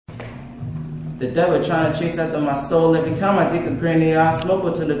The devil trying to chase after my soul. Every time I get a grenade, I smoke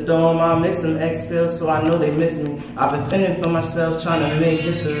her to the dome. I mix them X pills so I know they miss me. I've been fending for myself, trying to make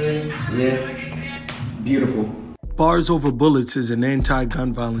history. Yeah. Beautiful. Bars Over Bullets is an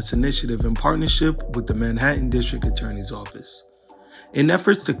anti-gun violence initiative in partnership with the Manhattan District Attorney's Office. In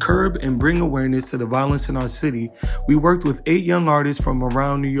efforts to curb and bring awareness to the violence in our city, we worked with 8 young artists from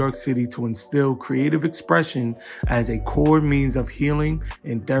around New York City to instill creative expression as a core means of healing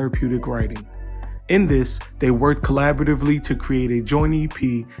and therapeutic writing. In this, they worked collaboratively to create a joint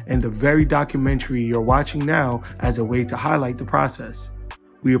EP and the very documentary you're watching now as a way to highlight the process.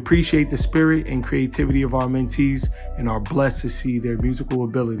 We appreciate the spirit and creativity of our mentees and are blessed to see their musical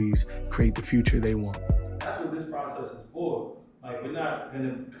abilities create the future they want. That's what this process is for. Like, we're not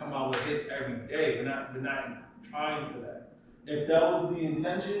gonna come out with hits every day. We're not trying for that. If that was the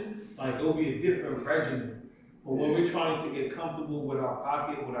intention, like, it'll be a different regimen. But when we're trying to get comfortable with our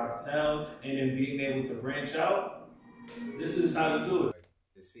pocket, with our sound, and then being able to branch out, this is how you do it.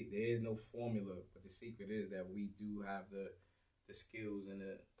 There is no formula, but the secret is that we do have the skills and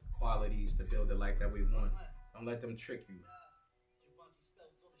the qualities to build the life that we want. Don't let them trick you.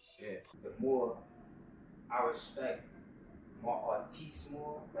 Yeah. The more I respect my artiste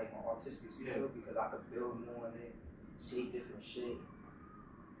more, like my artistic skill, because I could build more on it, say different shit.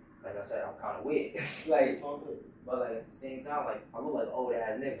 Like I said, I'm kind of weird. Like, but like at the same time, like I look like an old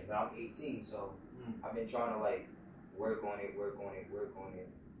ass nigga, but I'm 18, so I've been trying to like work on it,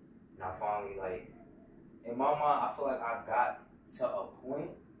 and I finally like, in my mind, I feel like I got to a point,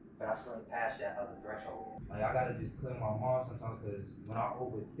 but I still ain't past that other threshold. Like I gotta just clear my mind sometimes, because when I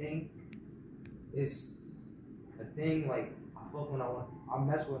overthink, it's a thing. Like I fuck when I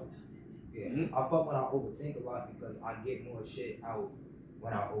mess with, I fuck when I overthink a lot because I get more shit out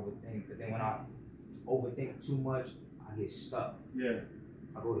when I overthink. But then when I overthink too much, I get stuck. Yeah.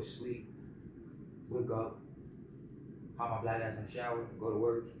 I go to sleep, wake up, hop my black ass in the shower, go to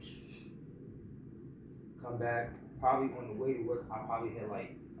work, come back. Probably on the way to work, I probably hit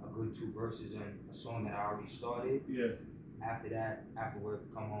like a good 2 verses on a song that I already started. Yeah. After that, after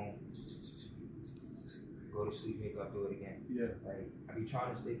work, come home, go to sleep, wake up, do it again. Yeah. Like I be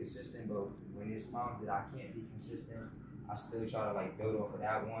trying to stay consistent, but when there's times that I can't be consistent, I still try to like build off of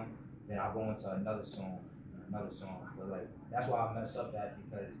that one. Then I go into another song. But like that's why I mess up that,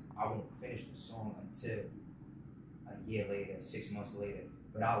 because I won't finish the song until a year later, 6 months later.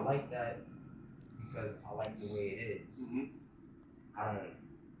 But I like that because I like the way it is. I don't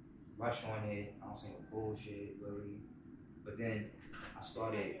rush on it. I don't say no bullshit really. But then I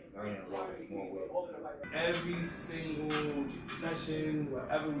started learning a lot more with every single session,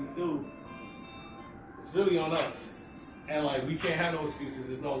 whatever we do, it's really on us. And like, we can't have no excuses.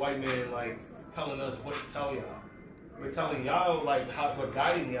 There's no white man like telling us what to tell y'all. We're telling y'all like how we're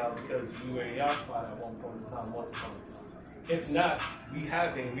guiding y'all, because we were in y'all spot at one point in time, once upon a time. If not, we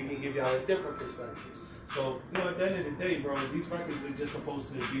can give y'all a different perspective. So, you know, at the end of the day, bro, these records are just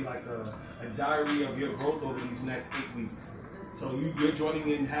supposed to be like a diary of your growth over these next 8 weeks. So you're joining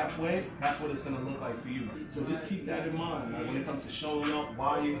in halfway, that's what it's gonna look like for you. So just keep that in mind. Like when it comes to showing up,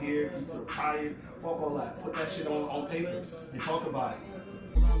 why you're here, if you feel tired, fuck all that. Put that shit on paper and talk about it.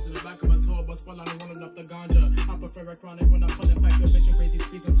 Rounds in the back of a tour bus while I'm rolling up the ganja. I prefer a chronic when I'm pulling back the bitch and crazy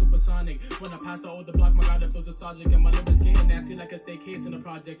speeds, I'm supersonic. When I pass the older block, my god, it feels nostalgic. And my lyrics getting nasty like a staircase in the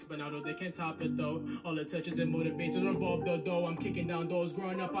projects. But now they can't top it though. All the touches and motivation involved the dough. I'm kicking down doors.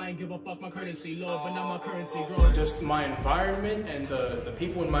 Growing up, I ain't give a fuck, my currency low. But now my currency grows. Just my environment and the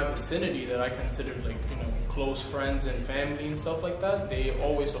people in my vicinity that I consider like, you know, close friends and family and stuff like that, they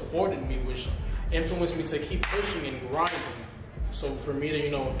always supported me, which influenced me to keep pushing and grinding. So for me to,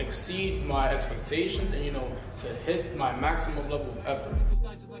 you know, exceed my expectations and, you know, to hit my maximum level of effort.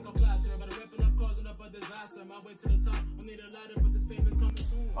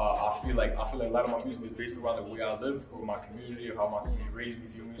 I feel like a lot of my music is based around the way I live, or my community, or how my community raised me,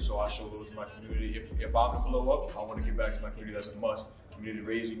 feel me? So I show love to my community. If I can blow up, I want to give back to my community. That's a must. Community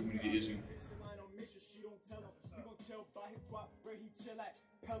raised you, community is you.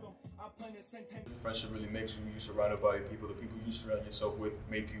 Friendship really makes you. You're surrounded by people. The people you surround yourself with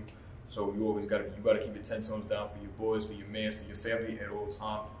make you. So you always gotta keep your 10 tones down for your boys, for your man, for your family at all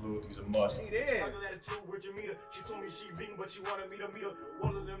times. Loyalty is a must. She told me she vegan, but she wanted me to meet her.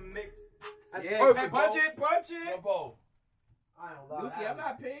 One of them mix. That's perfect. Punch it. Bro. I don't lie. Lucy, I'm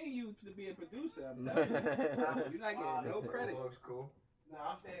not paying you to be a producer. I'm telling you. You're not getting no credit. Looks cool. Nah,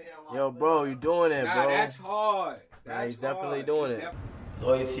 I'm staying here. Yo, bro, you doing it, bro. That's hard. He's definitely doing it.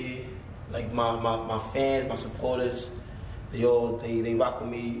 Loyalty, like my fans, my supporters, they rock with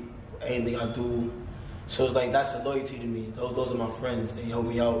me, anything I do. So it's like, that's a loyalty to me. Those are my friends. They help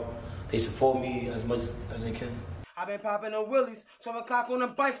me out they support me as much as they can. I've been popping on willies, 12 o'clock on the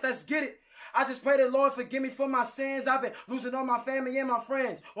bikes, let's get it. I just pray the Lord forgive me for my sins. I've been losing all my family and my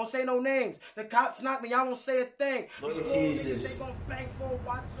friends. Won't say no names. The cops knock me, I won't say a thing. Loyalty is just,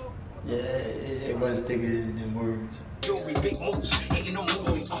 yeah, it runs thicker than words. Jewelry, big moves, ain't no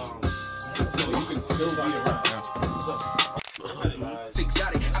movie. So you can still be around now. Big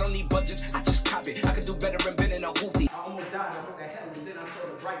shotty, I don't need budgets, I just copy. I could do better than been in a hoopty. I almost died, I went to hell and then I saw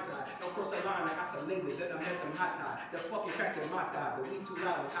the bright side. Don't cross that line, I got some linguists, then I met them hot tie. The fucking cracking my thigh, the weed too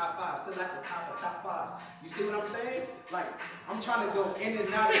loud, it's high five, still at the top of top fives. You see what I'm saying? Like, I'm trying to go in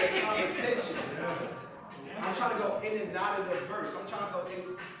and out of the conversation. I'm trying to go in and out of the verse. I'm trying to go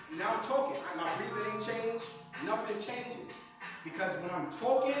in, now I'm talking. My breathing ain't changed, nothing changing. Because when I'm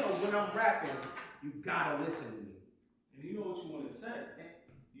talking or when I'm rapping, you gotta listen to me. And you know what you want to say.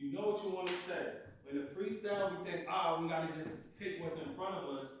 You know what you want to say. When the freestyle, we think, we gotta just take what's in front of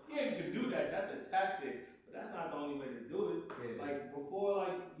us. Yeah, you can do that. That's a tactic, but that's not the only way to do it. Yeah. Like before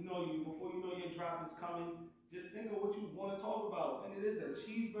you know your drop is coming, just think of what you want to talk about. And it is a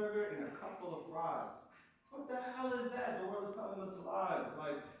cheeseburger and a cup full of fries. What the hell is that? The world is telling us lies.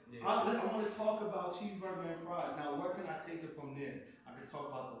 Like, yeah. I want to talk about cheeseburger and fries. Now, where can I take it from there? I can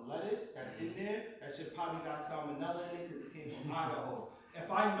talk about the lettuce that's in there. That shit probably got salmonella in it because it came from Idaho. If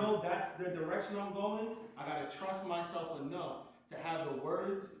I know that's the direction I'm going, I gotta trust myself enough to have the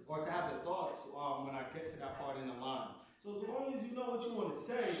words or to have the thoughts when I get to that part in the line. So as long as you know what you want to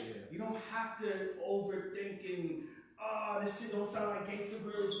say, you don't have to overthinking, this shit don't sound like Gangsta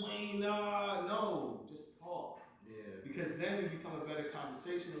Grills, Wayne, no, just talk. Yeah. Because then it becomes a better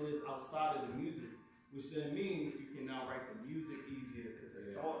conversationalist outside of the music, which then means you can now write the music easier because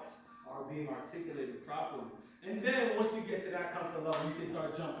the thoughts are being articulated properly. And then once you get to that comfort level, you can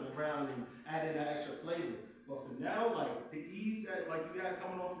start jumping around and adding that extra flavor. But for now, like the ease that like you had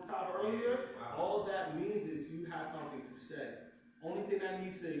coming off the top earlier, all that means is you have something to say. Only thing that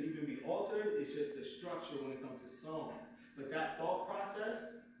needs to even be altered is just the structure when it comes to songs. But that thought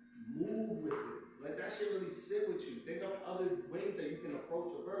process, move with it. Let that shit really sit with you. Think of other ways that you can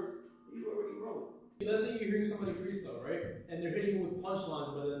approach a verse that you already wrote. Let's say you're hearing somebody freestyle, right? And they're hitting you with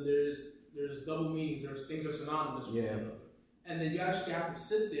punchlines, but then there's double meanings, or things are synonymous with one another. And then you actually have to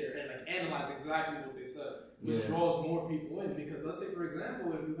sit there and like analyze exactly what they said, which draws more people in. Because let's say, for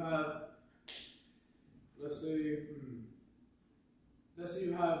example, if you have, let's say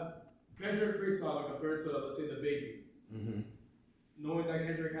you have Kendrick freestyle compared to, let's say, the Baby. Mm-hmm. Knowing that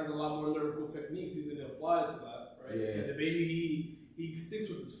Kendrick has a lot more lyrical techniques, he's gonna apply to that, right? Yeah. And the Baby, he sticks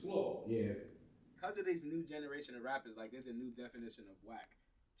with his flow. Yeah. Because of this new generation of rappers, like there's a new definition of whack,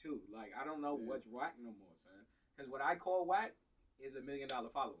 too. Like I don't know what's whack no more, son. Because what I call whack is $1 million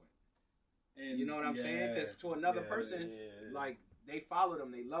following. And you know what I'm saying? To another person, like they follow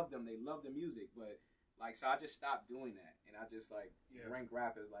them, they love them, they love the music, but like so I just stopped doing that, and I just like rank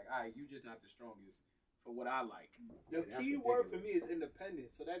rappers like, all right, you just not the strongest for what I like. The key word for me is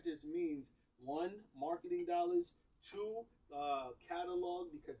independent. So that just means 1, marketing dollars, 2, catalog,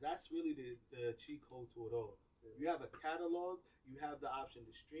 because that's really the cheat code to it all. You have a catalog, you have the option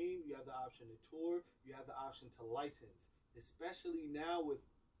to stream, you have the option to tour, you have the option to license. Especially now with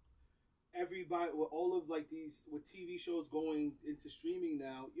everybody, with all of like these, with TV shows going into streaming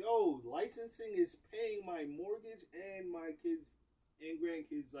now, licensing is paying my mortgage and my kids and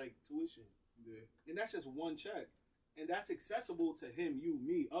grandkids like tuition. Yeah. And that's just one check. And that's accessible to him, you,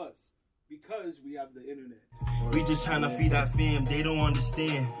 me, us. Because we have the internet. We just trying to feed our fam. They don't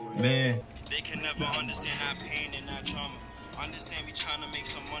understand, man. They can never understand our pain and our trauma. Understand we trying to make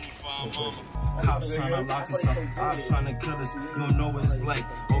some money for our mama. Cops trying to lock us up. Cops trying to kill us. You don't know what it's like.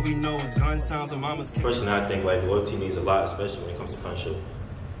 All we know is gun sounds and mama's killing. Personally, I think like loyalty means a lot, especially when it comes to friendship.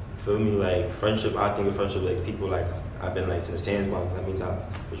 Feel me? Like friendship, I think of friendship like people like I've been like since Sands Block. That means I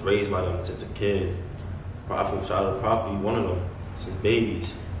was raised by them since a kid. Prophet, shout out to Prophet, one of them since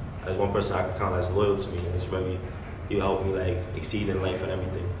babies. As one person I can count as loyal to me, and it's really, he helped me like exceed in life and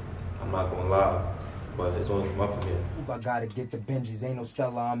everything. I'm not gonna lie, but it's only from up from here. I gotta get the Benjis, ain't no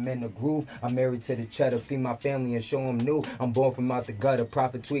Stella, I'm in the groove. I'm married to the cheddar, feed my family and show them new. I'm born from out the gutter,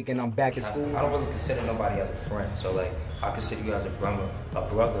 Prophet tweaking, I'm back in school. I don't really consider nobody as a friend, so like, I consider you as a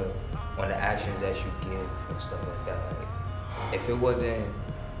brother on the actions that you give and stuff like that. Like, if it wasn't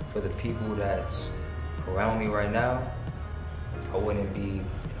for the people that's around me right now, I wouldn't be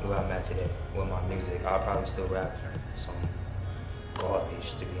where I'm at today with my music. I'll probably still rap some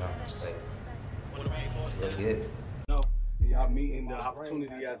garbage, to be honest. Like, legit. Y'all meeting the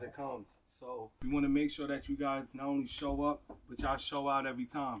opportunity as it comes. So we want to make sure that you guys not only show up, but y'all show out every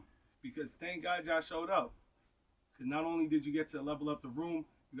time. Because thank God y'all showed up. Because not only did you get to level up the room,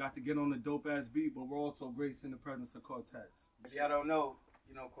 You got to get on the dope ass beat, but we're also gracing the presence of Cortez. If y'all don't know,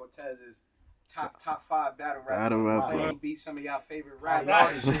 Cortez is top 5 battle rapper. He beat some of y'all favorite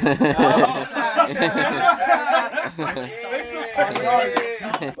rappers.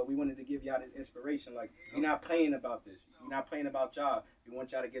 But we wanted to give y'all this inspiration. Like, we're not playing about this. We're not playing about y'all. We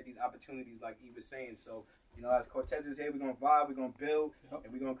want y'all to get these opportunities like he was saying. So, as Cortez is here, we're going to vibe, we're going to build,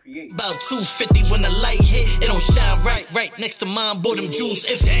 and we're going to create. About 250 when the light hit, it don't shine right next to mine, bought them juice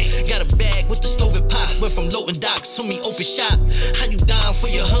if got a bag with the stove and pot, went from loading docks to me open shop. How you down for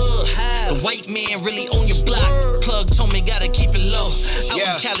your hood? The white man really on your block. Plug told me gotta keep it low. Out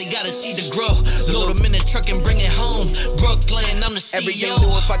in Cali, gotta see the grow. Load them in the truck and bring it home. Brooklyn, I'm the CEO. Everything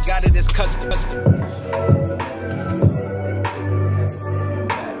new, if I got it, it's custom.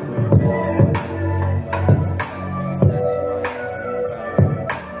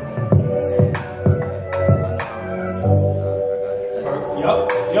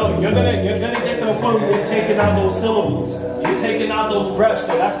 You're gonna get to the point where you're taking out those syllables. You're taking out those breaths,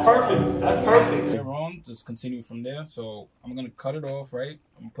 so that's perfect. That's perfect. Later on, just continue from there. So I'm gonna cut it off, right?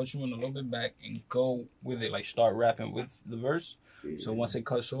 I'm gonna put you in a little bit back and go with it, like start rapping with the verse. So once it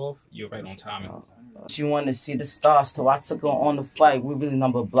cuts off, you're right on timing. She wanted to see the stars, so I took her on the flight. We really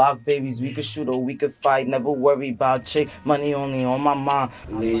number block babies. We could shoot or we could fight. Never worry about chick. Money only on my mind.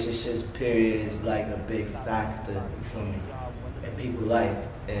 Relationships, period, is like a big factor for me in people's life.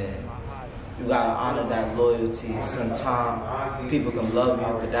 And you gotta honor that loyalty. Sometimes people can love you,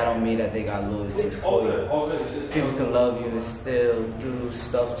 but that don't mean that they got loyalty for you. People can love you and still do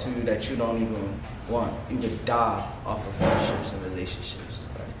stuff to you that you don't even want. You could die off of friendships and relationships.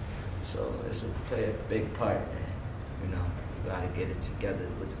 Right? So it's play a big part. And, you gotta get it together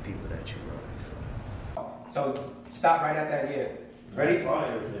with the people that you love. So stop right at that here. Ready?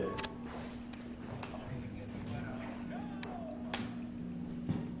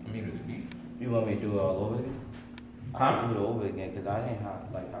 You want me to do it all over again? I'll do it over again because I didn't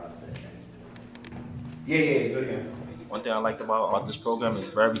like how I said that. Yeah, do it again. One thing I liked about this program is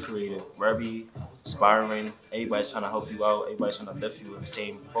very creative, very inspiring. Everybody's trying to help you out. Everybody's trying to lift you in the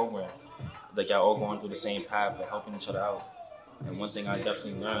same program. Like y'all all going through the same path and helping each other out. And one thing I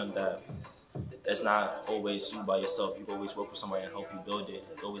definitely learned that it's not always you by yourself. You always work with somebody and help you build it.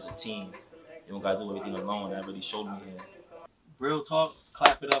 It's always a team. You don't gotta do everything alone. That really showed me here. Real talk,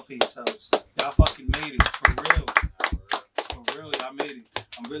 clap it up for yourselves. Y'all fucking made it, for real. For real, y'all made it.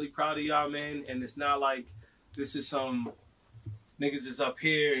 I'm really proud of y'all, man. And it's not like this is some niggas is up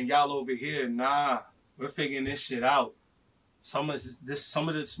here and y'all over here. Nah, we're figuring this shit out. Some of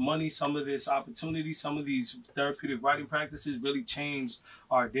this money, some of this opportunity, some of these therapeutic writing practices really changed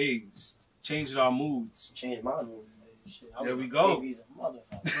our days, changed our moods. Changed my moods. Shit, there we go. Baby's a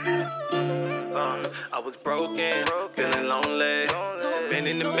motherfucker. I was broken, feeling lonely. Been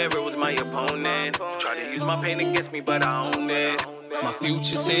in the mirror was my opponent. Tried to use my pain against me, but I own it. My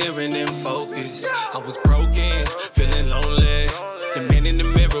future's here and in focus. I was broken, feeling lonely. The man in the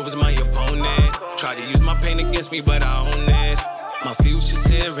mirror was my opponent. Tried to use my pain against me, but I own it. My future's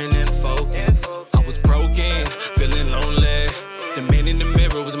here and in focus. I was broken, feeling lonely. The man in the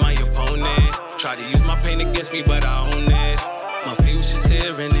mirror was my opponent. Tried to use my pain against me, but I own it. My future's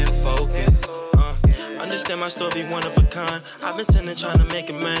here and in focus. Understand my story, one of a kind. I've been sinning, trying to make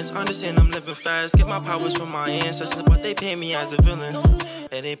amends. Understand I'm living fast. Get my powers from my ancestors, but they pay me as a villain.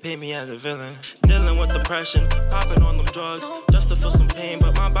 Yeah, they pay me as a villain. Dealing with depression, popping on them drugs, just to feel some pain.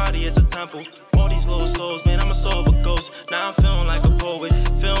 But my body is a temple. All these little souls, man, I'm a soul of a ghost. Now I'm feeling like a poet,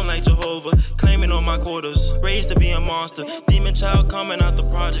 feeling like Jehovah, claiming all my quarters. Raised to be a monster, demon child coming out the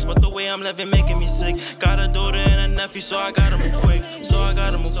projects. But the way I'm living making me sick. Got a daughter and a nephew, so I gotta move quick.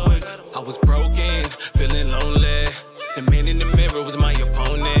 I was broken, feeling lonely. The man in the mirror was my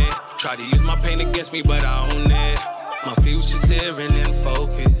opponent. Tried to use my pain against me, but I own it. My future's here and in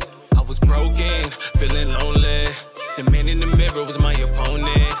focus. I was broken, feeling lonely. The man in the mirror was my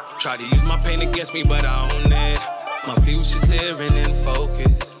opponent. Tried to use my pain against me, but I own it. My future's here and in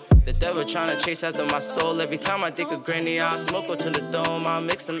focus. The devil trying to chase after my soul. Every time I take a granny, I'll smoke her to the dome. I'll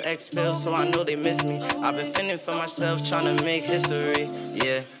mix some X pills so I know they miss me. I've been fending for myself, trying to make history.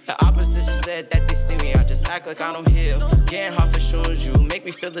 Yeah, the opposition said that they see me. I just act like I don't heal. Getting hard for shoes, you make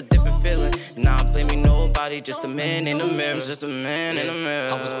me feel a different feeling. Now I'm blaming nobody, just a man in the mirror. Just a man in the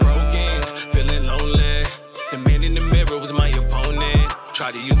mirror. I was broken, feeling lonely. The man in the mirror was my opponent.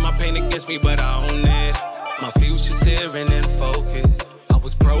 Tried to use my pain against me, but I own it. My future's here and in focus. I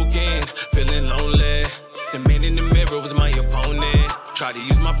was broken, feeling lonely. The man in the mirror was my opponent. Tried to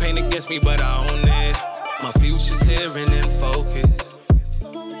use my pain against me, but I own it. My future's here and in focus.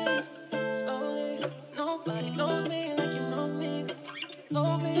 Nobody knows me like you know me.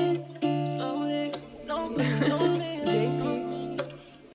 slowly, slowly. No,